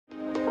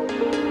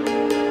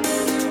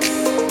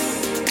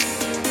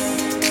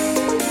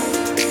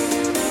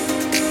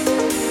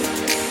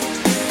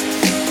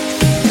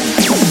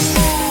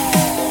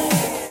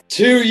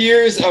2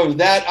 years of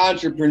That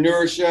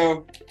Entrepreneur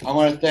Show. I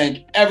want to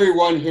thank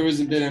everyone who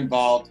has been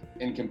involved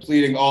in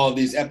completing all of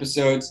these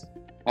episodes.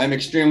 I'm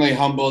extremely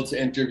humbled to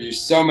interview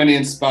so many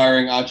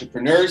inspiring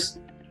entrepreneurs.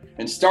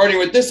 And starting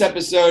with this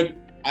episode,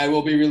 I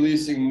will be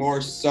releasing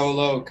more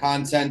solo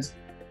content.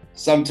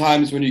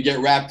 Sometimes when you get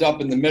wrapped up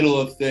in the middle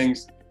of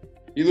things,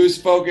 you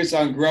lose focus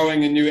on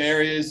growing in new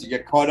areas. You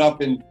get caught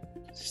up in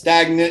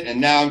stagnant, and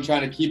now I'm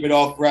trying to keep it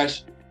all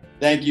fresh.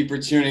 Thank you for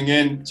tuning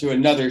in to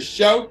another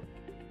show.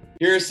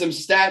 Here are some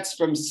stats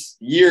from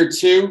year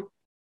two.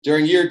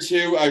 During year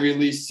two, I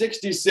released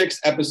 66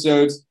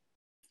 episodes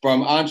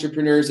from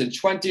entrepreneurs in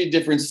 20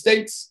 different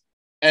states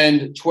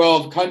and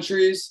 12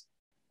 countries: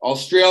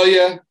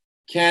 Australia,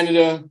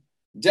 Canada,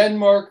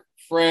 Denmark,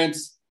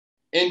 France,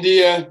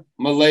 India,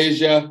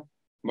 Malaysia,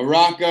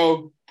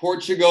 Morocco,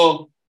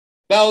 Portugal,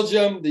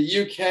 Belgium,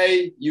 the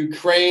UK,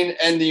 Ukraine,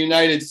 and the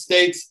United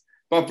States.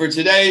 But for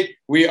today,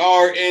 we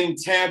are in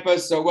Tampa.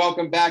 So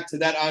welcome back to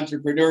That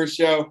Entrepreneur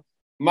Show.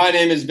 My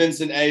name is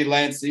Vincent A.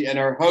 Lancy, and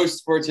our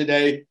host for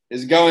today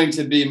is going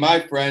to be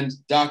my friend,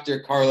 Dr.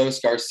 Carlos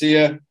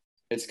Garcia.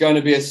 It's going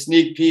to be a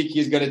sneak peek.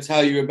 He's going to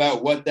tell you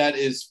about what that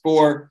is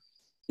for.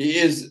 He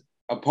is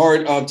a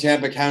part of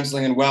Tampa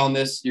Counseling and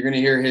Wellness. You're going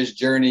to hear his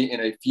journey in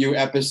a few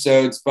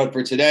episodes. But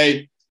for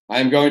today,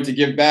 I'm going to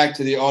give back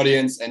to the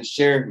audience and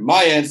share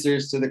my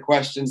answers to the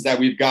questions that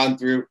we've gone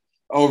through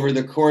over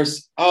the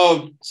course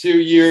of 2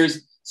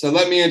 years. So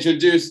let me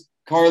introduce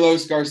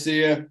Carlos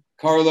Garcia.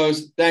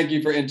 Carlos, thank you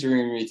for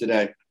interviewing me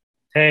today.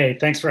 Hey,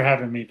 thanks for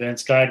having me,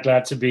 Vince. Glad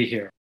to be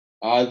here.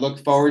 I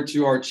look forward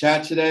to our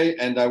chat today,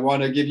 and I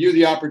want to give you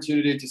the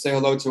opportunity to say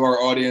hello to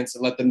our audience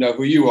and let them know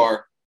who you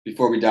are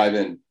before we dive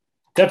in.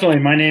 Definitely.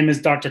 My name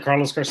is Dr.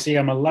 Carlos Garcia.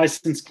 I'm a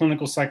licensed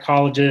clinical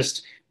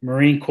psychologist,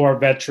 Marine Corps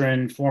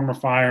veteran, former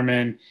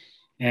fireman,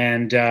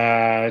 and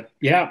I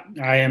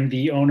am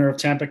the owner of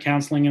Tampa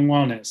Counseling and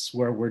Wellness,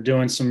 where we're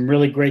doing some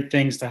really great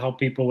things to help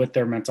people with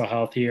their mental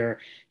health here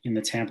in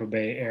the Tampa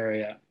Bay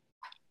area.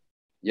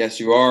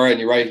 Yes, you are, and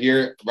you're right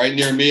here, right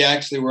near me,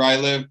 actually, where I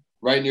live,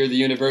 right near the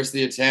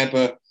University of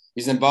Tampa.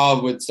 He's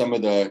involved with some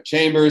of the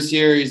chambers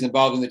here. He's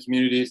involved in the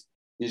communities.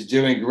 He's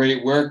doing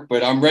great work,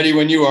 but I'm ready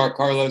when you are,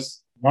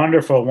 Carlos.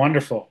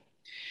 Wonderful.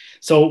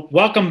 So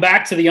welcome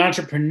back to the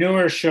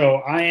Entrepreneur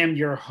Show. I am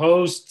your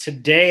host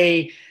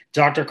today,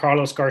 Dr.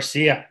 Carlos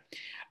Garcia.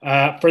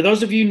 For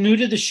those of you new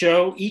to the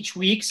show, each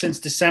week since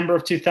December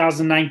of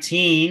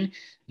 2019,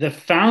 the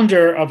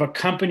founder of a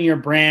company or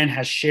brand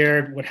has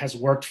shared what has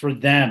worked for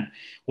them,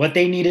 what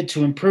they needed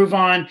to improve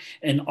on,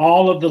 and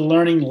all of the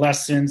learning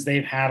lessons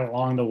they've had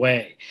along the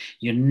way.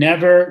 You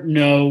never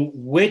know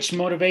which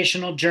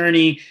motivational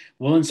journey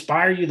will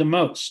inspire you the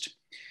most.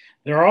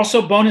 There are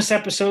also bonus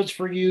episodes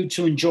for you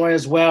to enjoy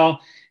as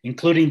well,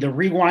 including the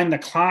Rewind the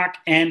Clock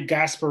and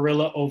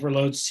Gasparilla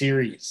Overload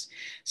series.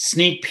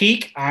 Sneak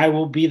peek, I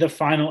will be the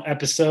final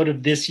episode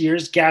of this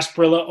year's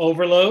Gasparilla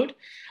Overload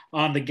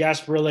on the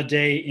Gasparilla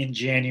Day in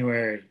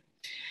January.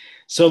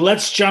 So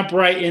let's jump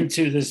right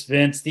into this,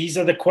 Vince. These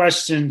are the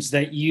questions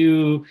that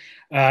you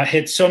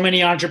hit so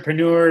many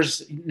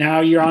entrepreneurs. Now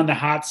you're on the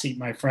hot seat,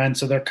 my friend,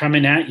 so they're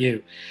coming at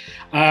you.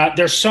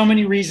 There's so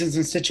many reasons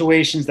and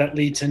situations that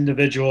lead to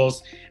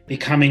individuals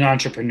becoming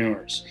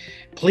entrepreneurs.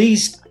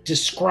 Please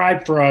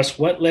describe for us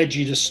what led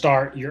you to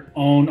start your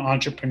own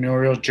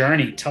entrepreneurial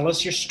journey. Tell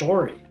us your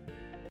story.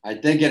 I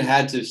think it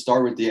had to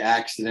start with the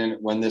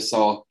accident when this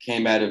all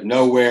came out of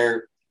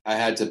nowhere. I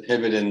had to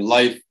pivot in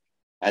life.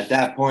 At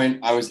that point,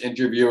 I was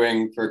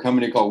interviewing for a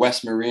company called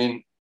West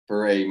Marine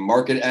for a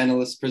market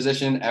analyst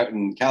position out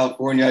in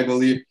California, I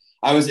believe.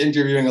 I was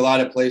interviewing a lot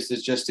of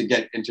places just to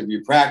get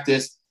interview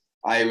practice.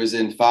 I was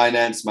in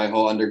finance my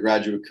whole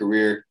undergraduate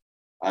career.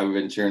 I would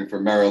intern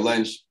for Merrill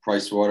Lynch,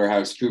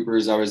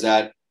 PricewaterhouseCoopers I was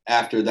at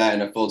after that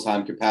in a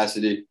full-time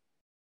capacity.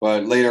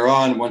 But later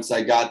on, once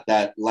I got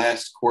that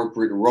last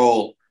corporate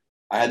role,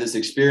 I had this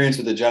experience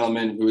with a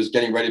gentleman who was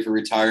getting ready for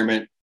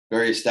retirement,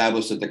 very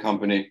established at the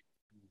company.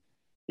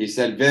 He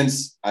said,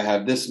 Vince, I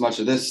have this much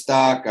of this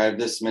stock. I have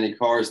this many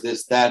cars,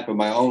 this, that, but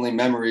my only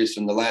memories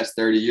from the last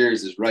 30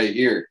 years is right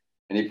here.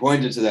 And he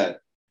pointed to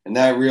that. And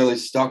that really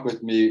stuck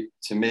with me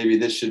to maybe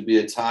this should be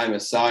a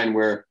sign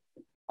where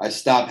I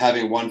stop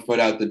having one foot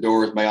out the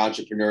door with my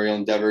entrepreneurial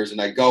endeavors and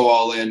I go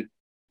all in.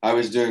 I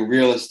was doing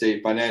real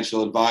estate,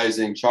 financial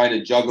advising, trying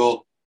to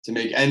juggle to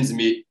make ends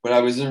meet, but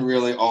I wasn't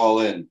really all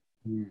in.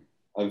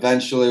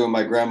 Eventually, when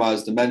my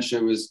grandma's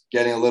dementia was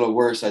getting a little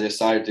worse, I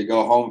decided to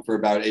go home for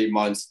about 8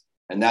 months.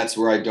 And that's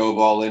where I dove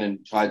all in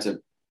and tried to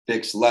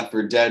fix Left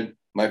for Dead,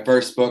 my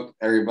first book.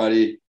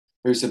 Everybody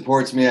who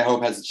supports me, I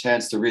hope, has a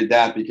chance to read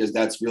that because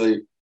that's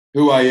really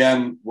who I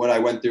am, what I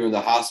went through in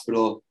the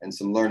hospital, and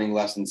some learning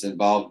lessons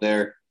involved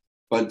there.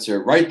 But to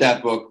write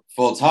that book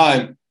full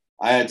time,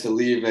 I had to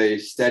leave a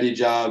steady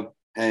job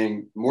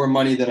paying more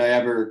money than I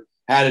ever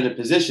had at a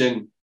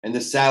position and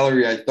the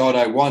salary I thought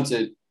I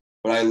wanted.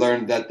 But I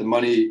learned that the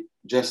money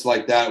just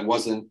like that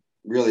wasn't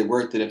really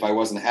worth it if I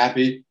wasn't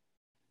happy.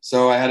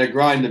 So I had to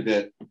grind a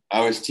bit.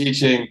 I was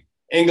teaching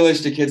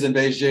English to kids in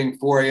Beijing,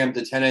 4 a.m.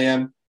 to 10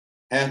 a.m.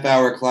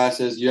 half-hour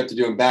classes. You have to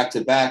do them back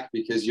to back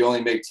because you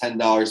only make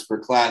 $10 per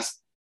class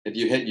if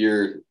you hit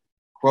your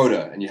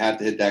quota, and you have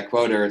to hit that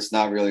quota or it's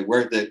not really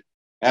worth it.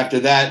 After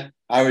that,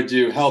 I would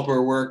do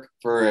helper work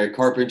for a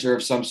carpenter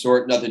of some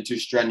sort, nothing too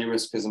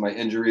strenuous because of my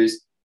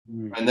injuries.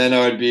 And then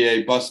I would be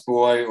a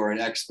busboy or an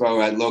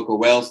expo at local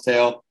Whale's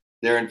Tail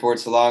there in Fort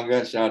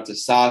Salonga. Shout out to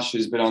Sash,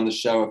 who's been on the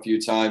show a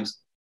few times.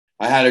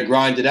 I had to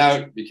grind it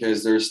out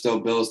because there's still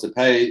bills to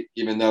pay,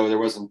 even though there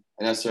wasn't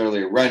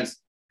necessarily a rent.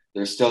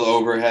 There's still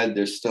overhead.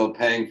 There's still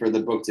paying for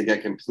the book to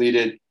get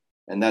completed.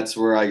 And that's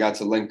where I got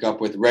to link up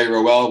with Ray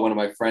Rowell, one of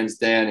my friends,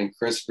 Dan and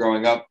Chris,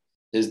 growing up.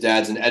 His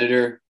dad's an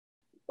editor,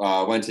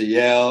 went to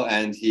Yale,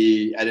 and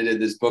he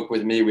edited this book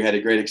with me. We had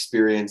a great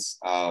experience.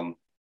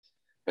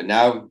 But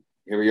now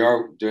here we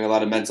are doing a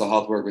lot of mental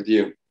health work with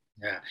you.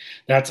 Yeah,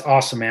 that's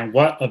awesome, man.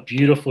 What a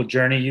beautiful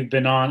journey you've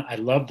been on. I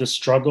love the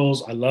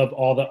struggles. I love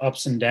all the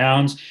ups and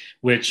downs,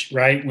 which,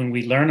 right, when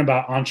we learn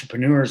about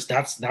entrepreneurs,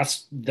 that's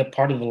the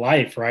part of the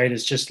life, right?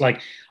 It's just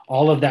like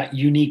all of that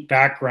unique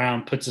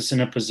background puts us in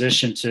a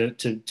position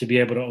to be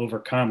able to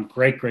overcome.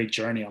 Great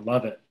journey. I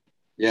love it.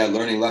 Yeah,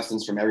 learning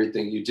lessons from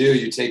everything you do.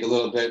 You take a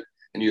little bit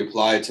and you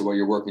apply it to what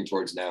you're working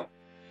towards now.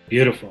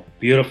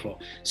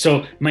 Beautiful.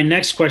 So my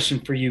next question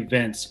for you,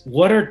 Vince,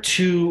 what are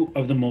two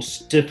of the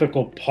most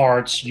difficult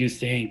parts you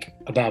think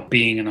about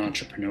being an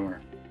entrepreneur?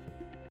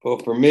 Well,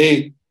 for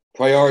me,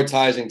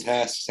 prioritizing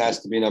tasks has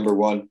to be number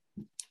one.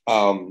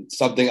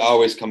 Something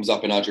always comes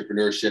up in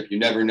entrepreneurship. You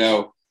never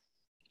know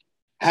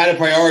how to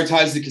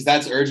prioritize it because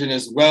that's urgent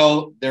as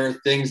well. There are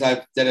things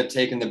that have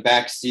taken the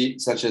back seat,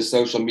 such as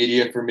social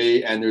media for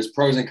me, and there's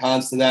pros and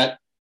cons to that.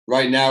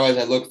 Right now, as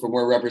I look for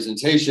more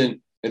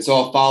representation, it's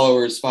all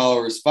followers.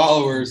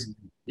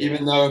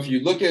 Even though if you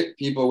look at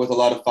people with a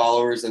lot of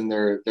followers and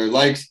their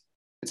likes,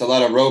 it's a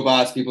lot of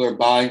robots. People are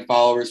buying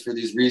followers for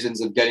these reasons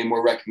of getting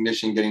more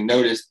recognition, getting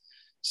noticed.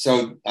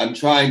 So I'm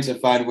trying to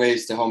find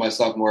ways to hold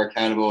myself more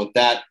accountable with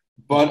that.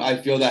 But I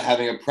feel that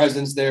having a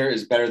presence there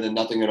is better than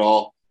nothing at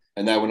all.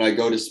 And that when I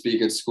go to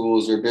speak at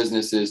schools or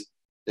businesses,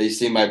 they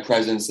see my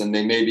presence and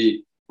they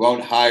maybe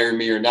won't hire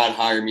me or not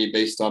hire me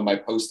based on my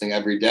posting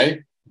every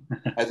day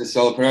as a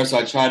solopreneur. So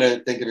I try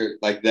to think of it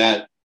like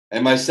that.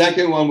 And my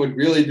second one would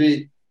really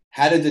be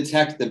how to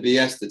detect the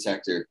BS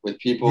detector with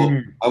people.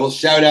 I will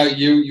shout out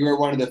you. You are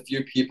one of the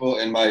few people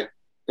in my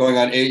going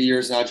on 8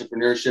 years in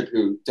entrepreneurship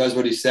who does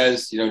what he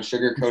says. You don't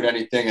sugarcoat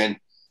anything. And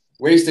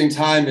wasting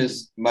time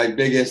is my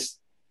biggest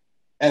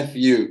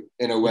FU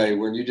in a way,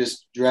 when you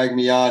just drag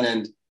me on.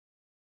 And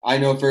I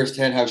know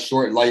firsthand how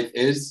short life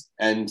is,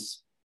 and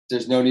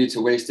there's no need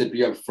to waste it. Be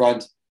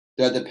upfront.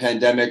 Throughout the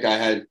pandemic, I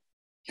had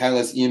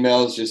countless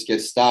emails just get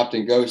stopped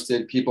and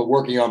ghosted, people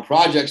working on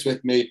projects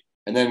with me.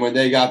 And then when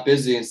they got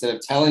busy, instead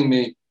of telling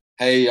me,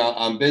 hey,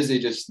 I'm busy,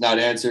 just not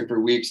answer for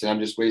weeks and I'm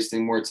just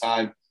wasting more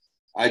time.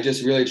 I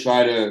just really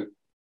try to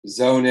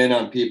zone in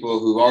on people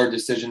who are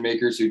decision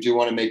makers, who do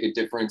want to make a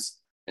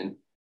difference, and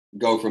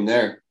go from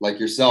there, like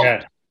yourself.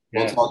 Yeah.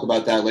 We'll talk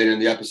about that later in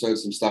the episode,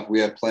 some stuff we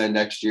have planned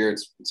next year.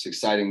 It's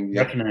exciting.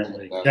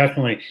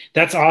 Definitely.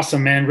 That's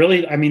awesome, man.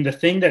 Really, I mean, the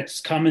thing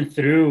that's coming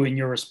through in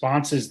your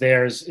responses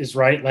there is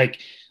right,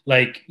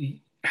 like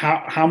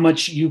how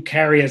much you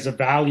carry as a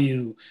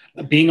value,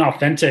 being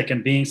authentic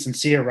and being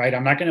sincere, right?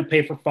 I'm not going to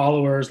pay for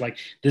followers. Like,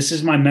 this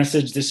is my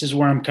message. This is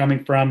where I'm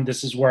coming from.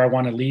 This is where I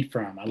want to lead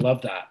from. I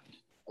love that.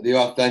 The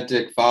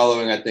authentic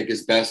following, I think,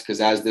 is best,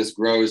 because as this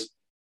grows,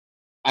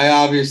 I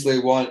obviously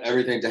want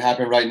everything to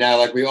happen right now,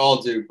 like we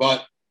all do,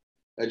 but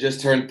I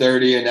just turned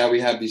 30 and now we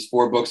have these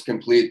 4 books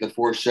complete. The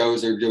 4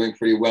 shows are doing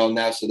pretty well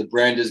now. So the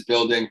brand is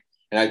building.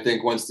 And I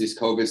think once these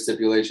COVID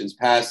stipulations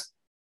pass,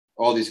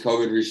 all these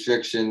COVID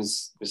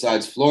restrictions,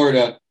 besides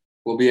Florida,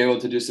 we'll be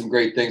able to do some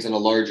great things on a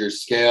larger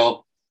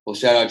scale. We'll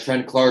shout out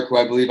Trent Clark, who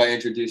I believe I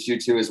introduced you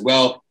to as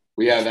well.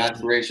 We have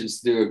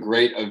aspirations to do a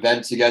great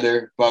event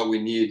together, but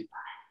we need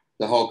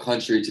the whole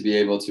country to be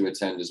able to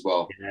attend as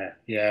well.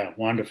 Yeah,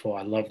 wonderful.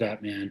 I love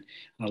that, man.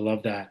 I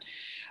love that.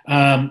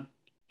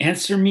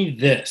 Answer me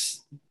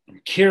this. I'm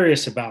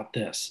curious about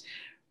this.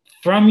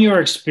 From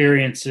your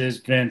experiences,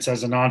 Vince,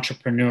 as an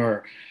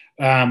entrepreneur,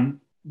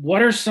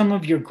 what are some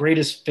of your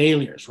greatest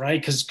failures,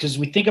 right? Because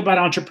we think about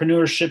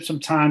entrepreneurship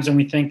sometimes and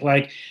we think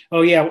like,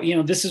 oh yeah,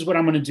 this is what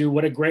I'm going to do.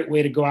 What a great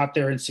way to go out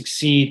there and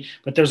succeed.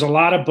 But there's a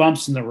lot of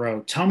bumps in the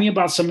road. Tell me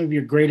about some of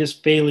your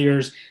greatest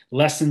failures,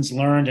 lessons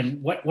learned,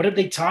 and what have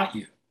they taught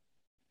you?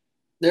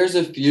 There's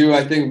a few.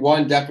 I think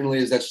one definitely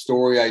is that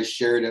story I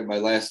shared at my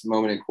last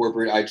moment in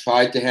corporate. I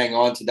tried to hang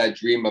on to that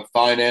dream of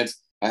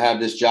finance. I have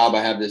this job,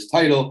 I have this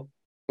title,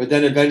 but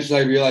then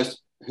eventually I realized,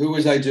 who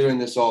was I doing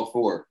this all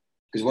for?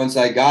 Because once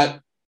I got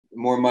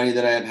more money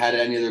than I have had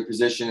at any other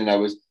position, and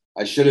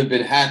I should have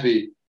been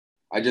happy,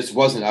 I just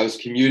wasn't. I was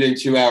commuting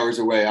 2 hours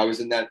away. I was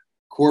in that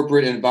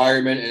corporate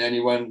environment, and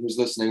anyone who's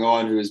listening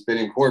on who has been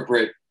in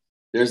corporate,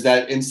 there's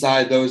that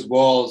inside those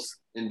walls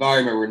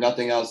environment where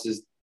nothing else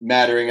is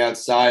mattering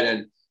outside,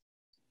 and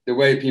the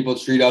way people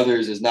treat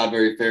others is not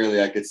very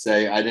fairly, I could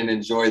say. I didn't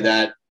enjoy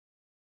that.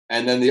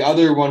 And then the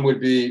other one would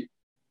be,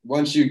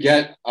 once you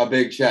get a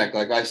big check,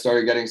 like I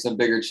started getting some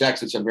bigger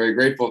checks, which I'm very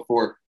grateful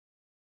for,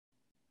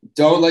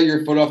 don't let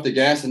your foot off the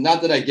gas. And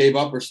not that I gave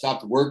up or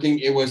stopped working.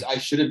 It was, I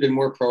should have been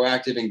more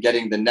proactive in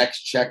getting the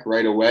next check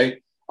right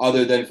away,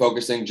 other than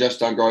focusing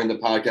just on growing the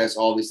podcast,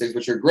 all these things,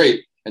 which are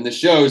great, and the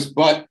shows.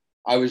 But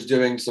I was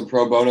doing some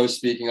pro bono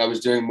speaking. I was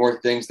doing more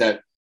things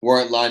that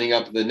weren't lining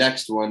up the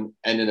next one.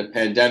 And in a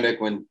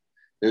pandemic, when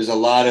there's a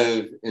lot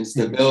of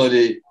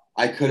instability,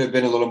 I could have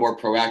been a little more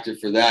proactive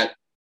for that.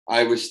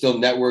 I was still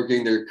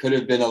networking. There could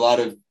have been a lot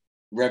of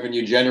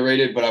revenue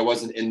generated, but I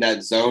wasn't in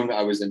that zone.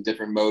 I was in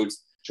different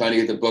modes, trying to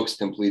get the books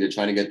completed,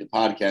 trying to get the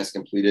podcast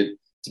completed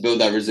to build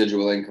that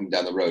residual income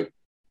down the road.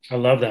 I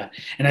love that.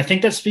 And I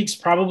think that speaks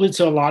probably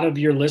to a lot of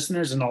your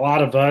listeners and a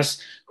lot of us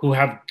who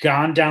have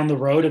gone down the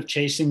road of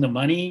chasing the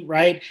money,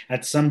 right?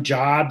 At some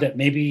job that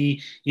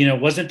maybe,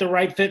 wasn't the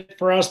right fit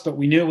for us, but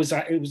we knew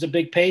it was a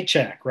big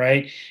paycheck,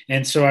 right?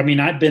 And so, I mean,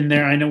 I've been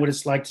there. I know what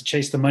it's like to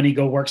chase the money,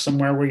 go work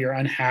somewhere where you're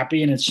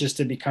unhappy, and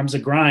it becomes a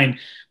grind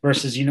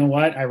versus, you know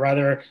what? I'd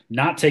rather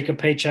not take a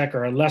paycheck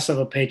or less of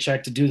a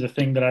paycheck to do the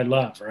thing that I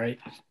love, right?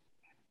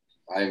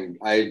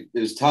 It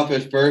was tough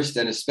at first,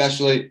 and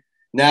especially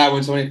now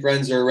when so many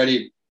friends are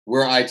already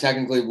where I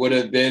technically would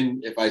have been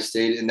if I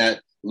stayed in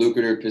that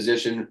lucrative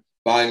position,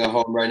 buying a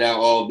home right now,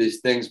 all of these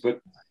things.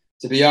 But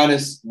to be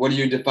honest, what do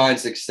you define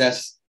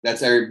success?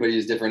 That's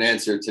everybody's different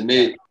answer. To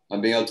me, I'm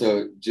being able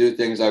to do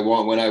things I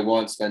want when I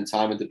want, spend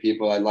time with the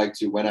people I like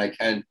to when I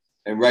can.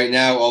 And right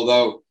now,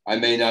 although I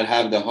may not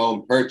have the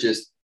home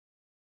purchased,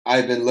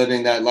 I've been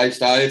living that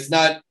lifestyle. It's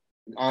not,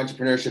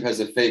 entrepreneurship has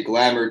a fake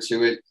glamour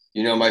to it.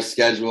 My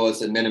schedule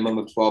is a minimum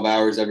of 12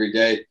 hours every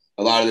day.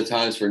 A lot of the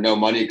times for no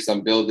money because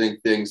I'm building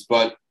things,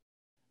 but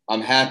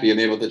I'm happy. I'm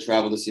able to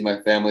travel to see my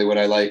family when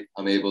I like.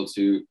 I'm able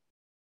to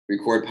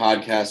record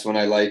podcasts when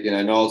I like, and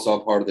I know it's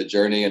all part of the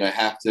journey. And I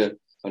have to,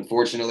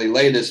 unfortunately,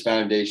 lay this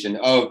foundation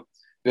of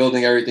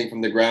building everything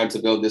from the ground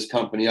to build this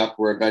company up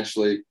where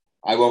eventually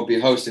I won't be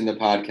hosting the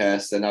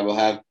podcast and I will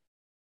have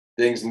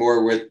things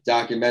more with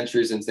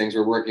documentaries and things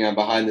we're working on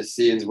behind the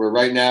scenes. Where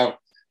right now,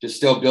 just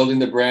still building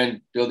the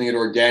brand, building it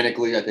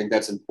organically. I think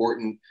that's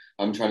important.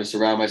 I'm trying to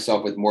surround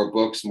myself with more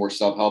books, more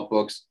self-help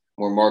books,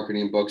 more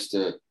marketing books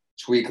to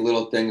tweak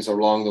little things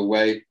along the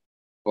way.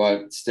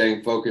 But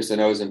staying focused, I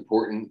know, is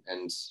important.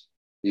 And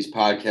these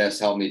podcasts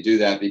help me do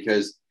that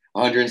because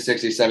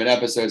 167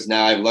 episodes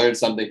now, I've learned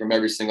something from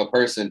every single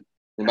person.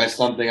 And by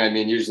something, I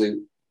mean usually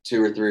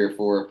 2 or 3 or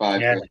 4 or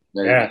 5.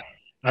 Yeah.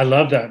 I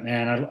love that,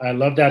 man. I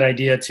love that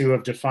idea too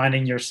of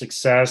defining your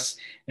success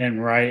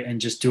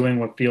and just doing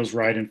what feels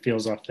right and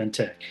feels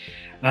authentic.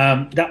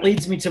 That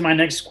leads me to my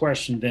next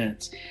question,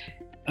 Vince.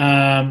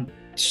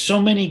 So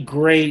many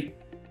great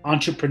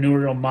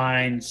entrepreneurial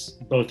minds,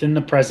 both in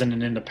the present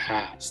and in the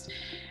past.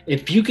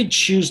 If you could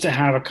choose to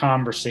have a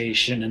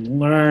conversation and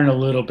learn a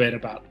little bit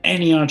about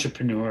any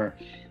entrepreneur,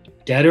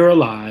 dead or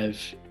alive,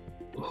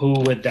 who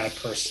would that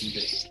person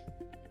be?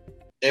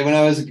 And when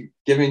I was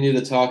giving you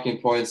the talking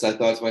points, I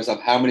thought to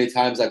myself, how many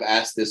times I've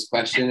asked this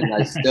question and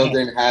I still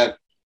didn't have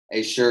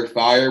a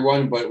surefire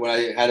one. But when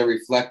I had to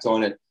reflect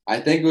on it, I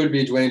think it would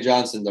be Dwayne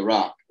Johnson, The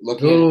Rock.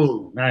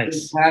 Looking at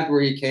nice. the path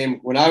where he came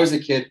when I was a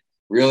kid,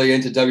 really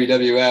into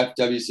WWF,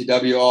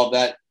 WCW, all of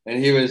that.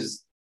 And he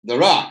was The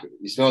Rock.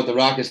 You smell what The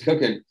Rock is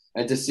cooking.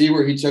 And to see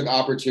where he took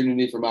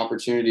opportunity from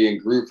opportunity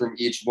and grew from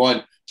each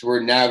one to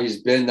where now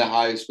he's been the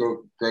highest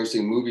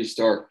grossing movie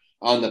star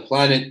on the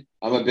planet.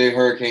 I'm a big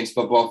Hurricanes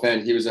football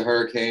fan. He was a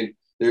Hurricane.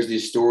 There's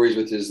these stories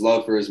with his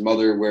love for his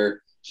mother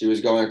where she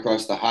was going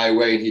across the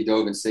highway and he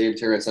dove and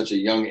saved her at such a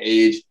young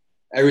age.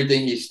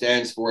 Everything he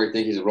stands for, I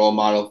think he's a role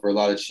model for a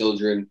lot of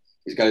children.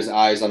 He's got his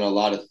eyes on a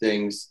lot of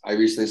things. I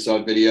recently saw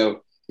a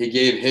video. He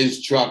gave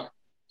his truck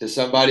to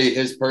somebody,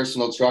 his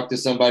personal truck to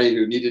somebody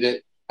who needed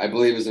it. I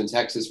believe it was in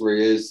Texas where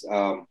he is.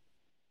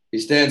 He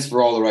stands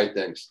for all the right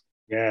things.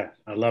 Yeah,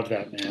 I love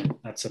that, man.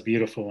 That's a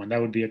beautiful one.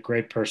 That would be a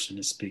great person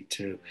to speak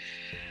to.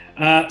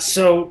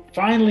 So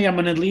finally, I'm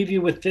going to leave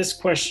you with this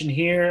question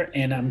here,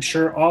 and I'm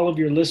sure all of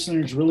your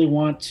listeners really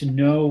want to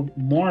know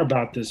more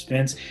about this,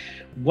 Vince.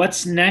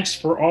 What's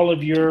next for all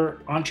of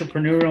your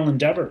entrepreneurial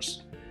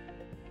endeavors?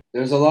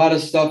 There's a lot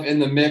of stuff in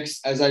the mix.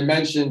 As I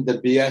mentioned, the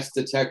BS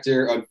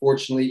detector,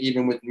 unfortunately,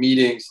 even with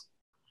meetings,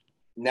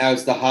 now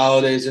it's the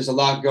holidays. There's a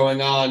lot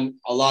going on.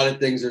 A lot of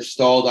things are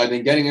stalled. I've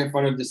been getting in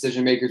front of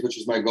decision makers, which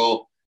is my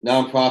goal,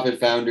 nonprofit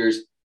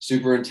founders,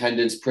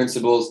 superintendents,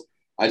 principals.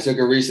 I took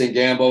a recent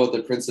gamble with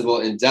the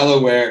principal in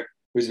Delaware,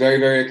 who's very,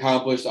 very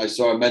accomplished. I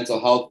saw a mental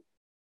health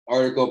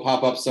article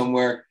pop up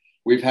somewhere.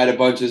 We've had a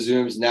bunch of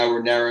Zooms. Now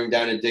we're narrowing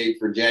down a date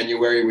for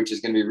January, which is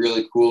going to be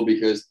really cool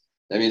because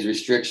that means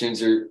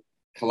restrictions are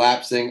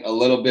collapsing a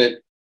little bit.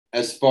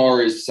 As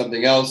far as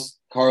something else,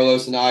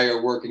 Carlos and I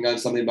are working on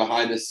something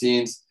behind the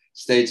scenes.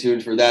 Stay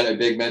tuned for that, a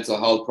big mental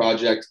health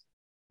project.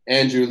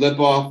 Andrew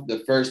Lipoff, the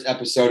first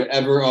episode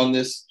ever on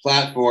this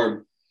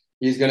platform.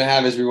 He's going to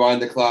have his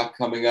Rewind the Clock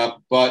coming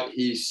up, but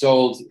he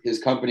sold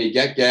his company,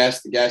 Get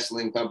Gas, the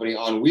gasoline company,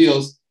 on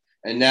wheels.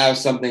 And now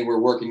something we're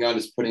working on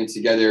is putting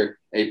together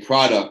a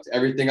product.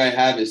 Everything I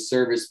have is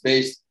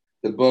service-based,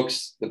 the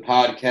books, the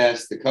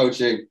podcast, the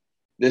coaching.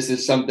 This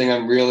is something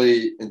I'm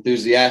really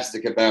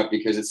enthusiastic about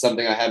because it's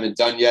something I haven't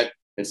done yet.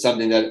 It's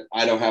something that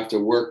I don't have to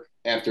work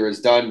after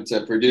it's done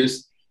to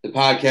produce. The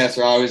podcasts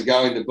are always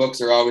going. The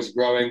books are always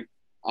growing.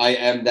 I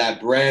am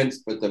that brand,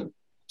 but the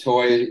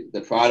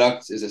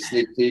product is a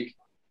sneak peek,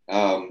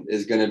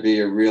 is going to be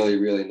a really,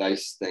 really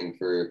nice thing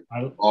for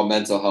all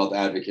mental health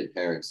advocate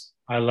parents.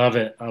 I love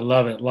it. I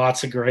love it.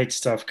 Lots of great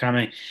stuff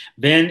coming.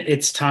 Ben,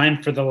 it's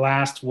time for the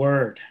last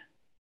word.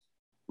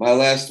 My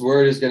last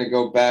word is going to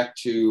go back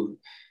to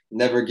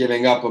never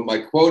giving up. But my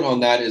quote on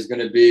that is going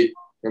to be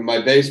from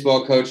my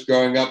baseball coach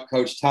growing up,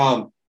 Coach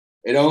Tom.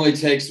 It only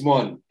takes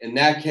one. In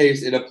that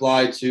case, it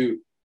applied to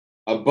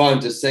a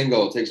bunt, a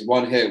single. It takes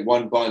one hit,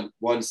 one bunt,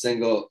 one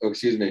single. Oh,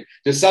 excuse me.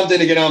 Just something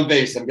to get on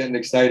base. I'm getting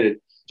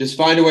excited. Just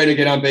find a way to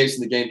get on base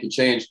and the game can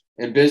change.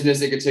 In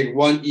business, it could take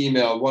one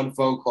email, one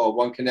phone call,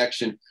 one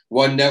connection,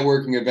 one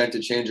networking event to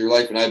change your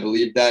life. And I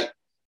believe that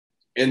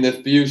in the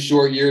few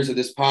short years of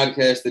this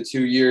podcast, the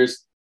 2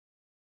 years,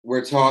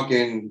 we're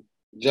talking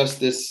just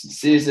this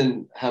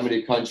season, how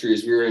many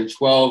countries? We were in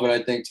 12, and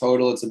I think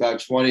total it's about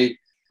 20.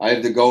 I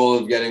have the goal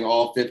of getting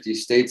all 50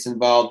 states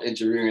involved,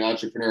 interviewing an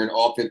entrepreneur in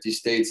all 50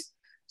 states,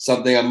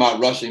 something I'm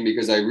not rushing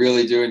because I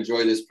really do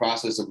enjoy this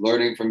process of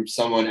learning from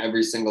someone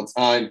every single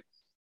time.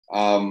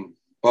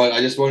 But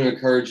I just want to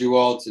encourage you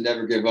all to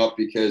never give up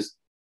because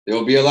there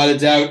will be a lot of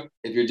doubt.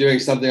 If you're doing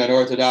something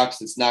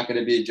unorthodox, it's not going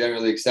to be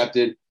generally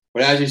accepted.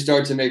 But as you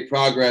start to make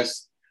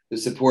progress, the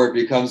support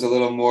becomes a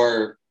little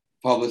more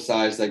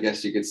publicized, I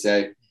guess you could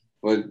say.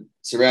 But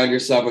surround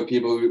yourself with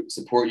people who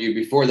support you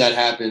before that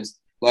happens.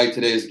 Like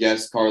today's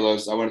guest,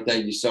 Carlos, I want to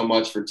thank you so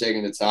much for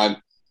taking the time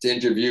to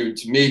interview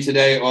me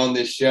today on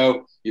this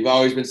show. You've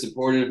always been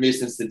supportive of me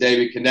since the day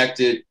we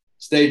connected.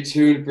 Stay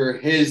tuned for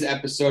his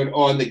episode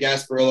on the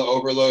Gasparilla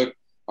Overload,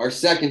 our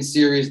second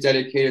series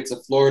dedicated to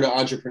Florida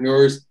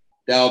entrepreneurs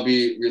that will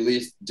be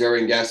released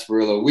during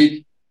Gasparilla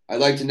Week. I'd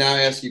like to now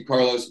ask you,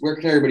 Carlos, where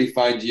can everybody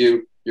find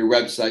you, your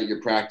website,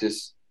 your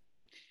practice?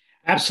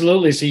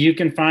 Absolutely. So you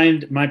can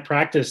find my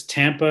practice,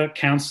 Tampa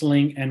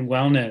Counseling and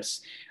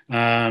Wellness.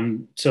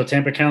 So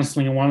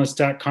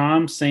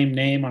tampacounselingandwellness.com, same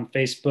name on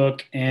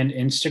Facebook and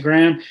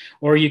Instagram,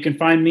 or you can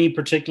find me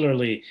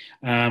particularly,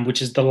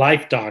 which is the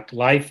Life Doc,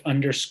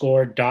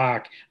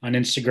 life_doc on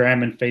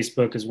Instagram and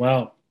Facebook as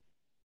well.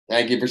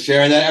 Thank you for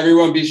sharing that.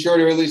 Everyone, be sure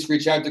to at least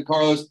reach out to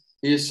Carlos.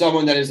 He is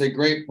someone that is a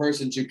great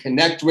person to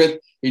connect with.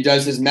 He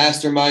does his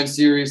mastermind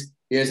series.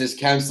 He has his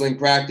counseling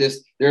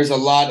practice. There's a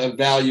lot of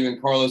value in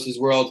Carlos's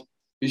world.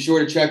 Be sure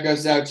to check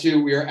us out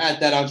too. We are at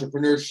That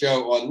Entrepreneur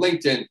Show on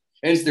LinkedIn,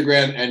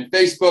 Instagram, and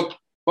Facebook.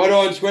 But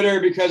on Twitter,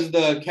 because of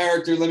the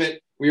character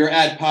limit, we are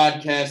at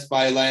Podcast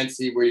by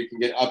Lancy, where you can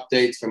get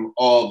updates from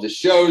all of the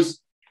shows.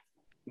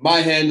 My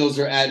handles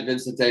are at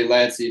Vincent A.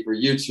 Lancy for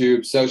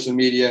YouTube, social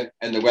media,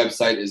 and the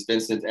website is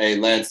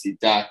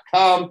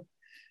vincentalancy.com.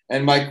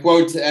 And my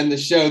quote to end the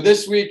show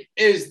this week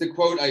is the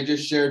quote I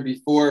just shared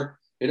before.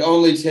 It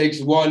only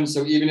takes one.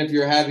 So even if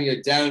you're having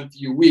a down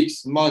few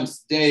weeks,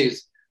 months,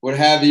 days, what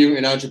have you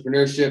in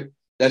entrepreneurship,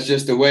 that's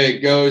just the way it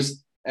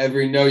goes.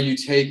 Every no you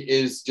take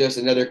is just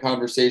another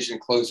conversation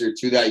closer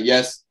to that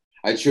yes.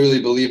 I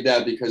truly believe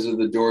that because of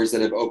the doors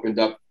that have opened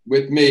up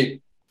with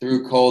me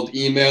through cold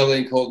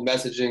emailing, cold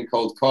messaging,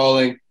 cold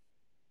calling.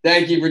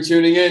 Thank you for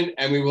tuning in,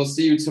 and we will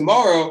see you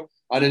tomorrow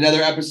on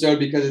another episode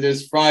because it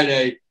is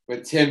Friday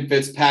with Tim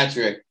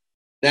Fitzpatrick.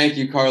 Thank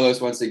you,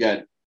 Carlos, once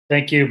again.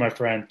 Thank you, my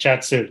friend.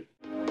 Chat soon.